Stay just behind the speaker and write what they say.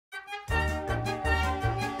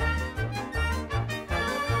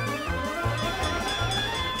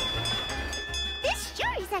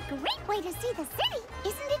way to see the city,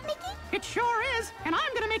 isn't it, Mickey? It sure is, and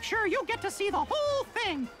I'm gonna make sure you get to see the whole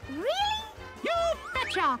thing. Really? You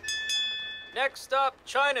betcha! Next up,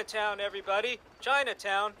 Chinatown, everybody.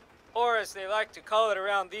 Chinatown, or as they like to call it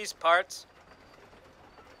around these parts,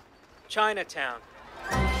 Chinatown.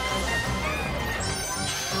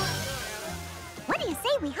 What do you say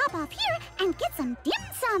we hop off here and get some dim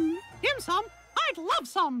sum? Dim sum? I'd love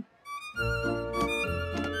some.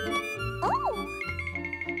 Oh!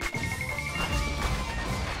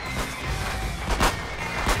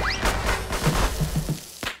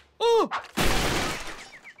 Ooh!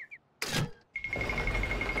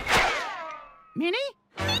 Minnie?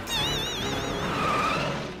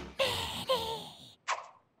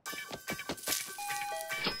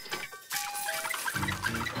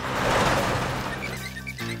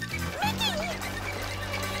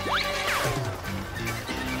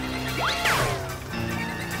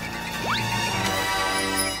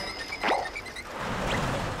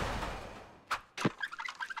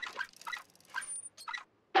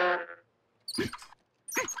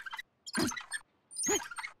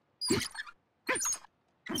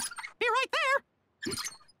 Be right there.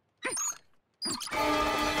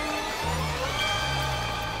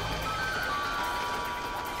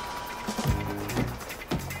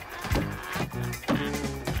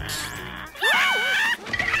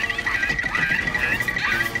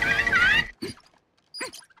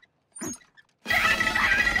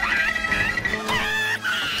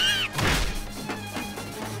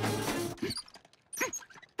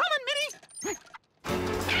 Coming, Minnie.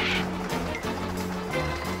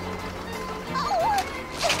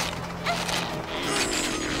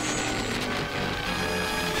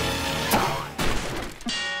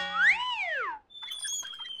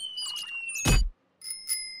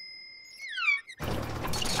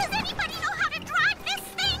 Does anybody know how to drive this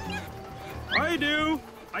thing? I do.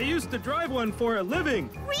 I used to drive one for a living.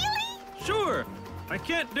 Really? Sure. I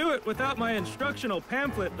can't do it without my instructional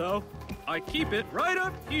pamphlet, though. I keep it right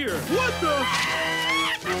up here. What the?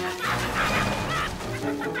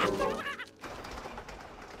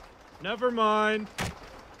 Never mind.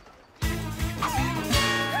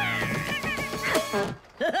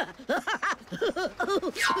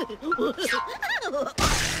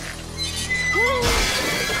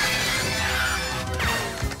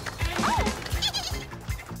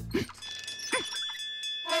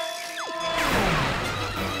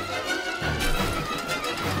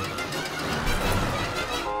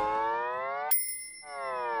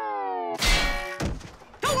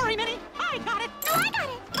 Don't worry, Minnie. I got it. No, I got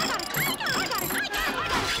it. I got it. I got it. I got it. I got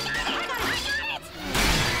it. I got it.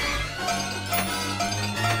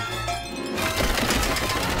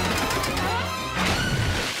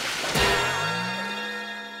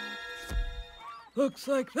 Looks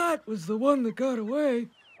like that was the one that got away.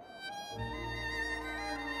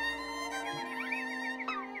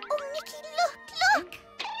 Oh, Mickey, look, look.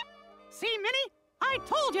 See, Minnie? I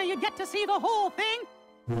told you you'd get to see the whole thing.